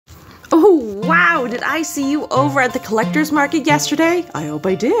Oh, wow! Did I see you over at the collector's market yesterday? I hope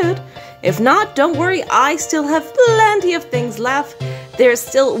I did. If not, don't worry, I still have plenty of things left. There's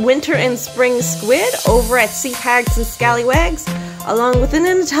still winter and spring squid over at Sea Hags and Scallywags, along with an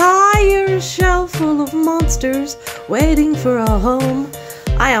entire shelf full of monsters waiting for a home.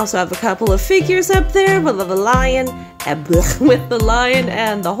 I also have a couple of figures up there with the lion and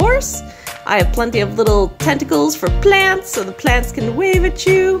the horse. I have plenty of little tentacles for plants so the plants can wave at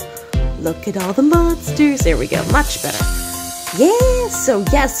you. Look at all the monsters. There we go, much better. Yeah, so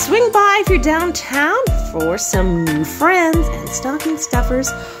yes, swing by if you're downtown for some new friends and stocking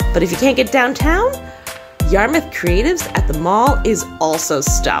stuffers. But if you can't get downtown, Yarmouth Creatives at the mall is also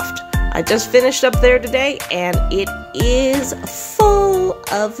stuffed. I just finished up there today and it is full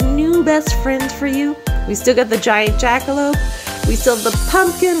of new best friends for you. We still got the giant jackalope. We still have the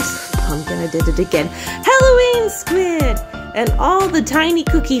pumpkin, I did it again. Halloween squid and all the tiny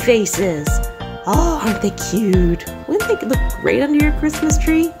cookie faces. Oh, aren't they cute? Wouldn't they look great under your Christmas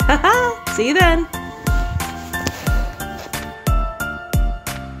tree? Haha, see you then.